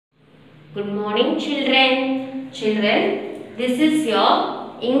Good morning children. Children, this is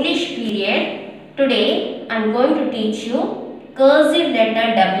your English period. Today I am going to teach you cursive letter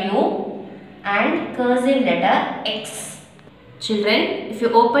W and cursive letter X. Children, if you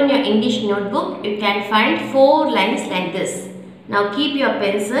open your English notebook, you can find 4 lines like this. Now keep your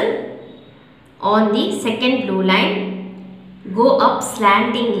pencil on the second blue line. Go up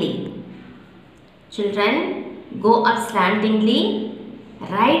slantingly. Children, go up slantingly.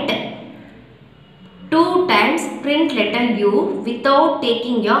 Write 2 times print letter U without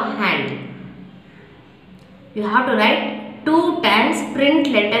taking your hand. You have to write 2 times print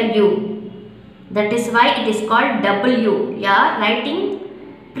letter U. That is why it is called W. You are writing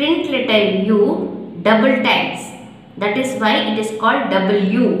print letter U double times. That is why it is called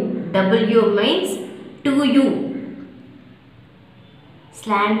W. W means 2U.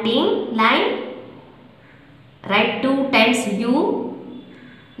 Slanting line. Write 2 times U.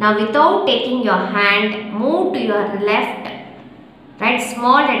 Now without taking your hand, move to your left, write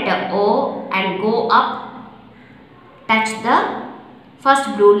small letter O and go up, touch the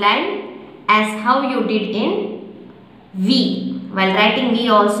first blue line as how you did in V. While writing V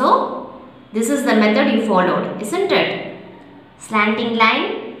also, this is the method you followed, isn't it? Slanting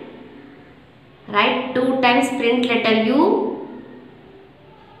line, write 2 times print letter U,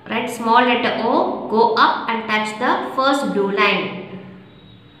 write small letter O, go up and touch the first blue line.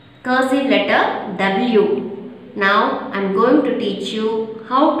 Cursive letter W. Now I am going to teach you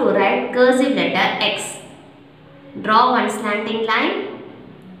how to write cursive letter X. Draw one slanting line.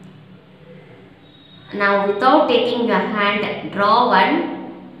 Now without taking your hand, draw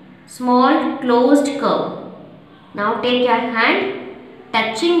one small closed curve. Now take your hand,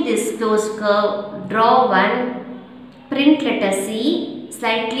 touching this closed curve, draw one print letter C,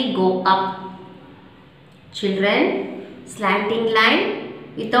 slightly go up. Children, slanting line.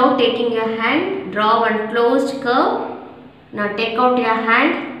 Without taking your hand, draw one closed curve. Now take out your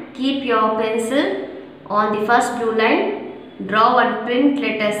hand, keep your pencil on the first blue line, draw one print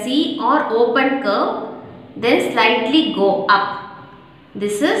letter C or open curve, then slightly go up.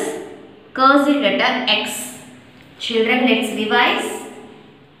 This is cursive letter X. Children, let's revise.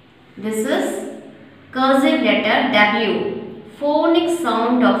 This is cursive letter W. Phonic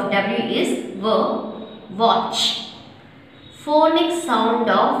sound of W is V, watch. Phonic sound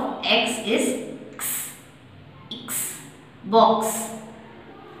of X is X, X, box.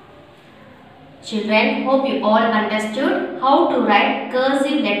 Children, hope you all understood how to write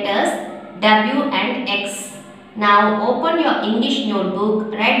cursive letters W and X. Now open your English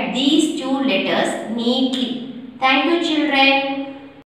notebook, write these 2 letters neatly. Thank you children.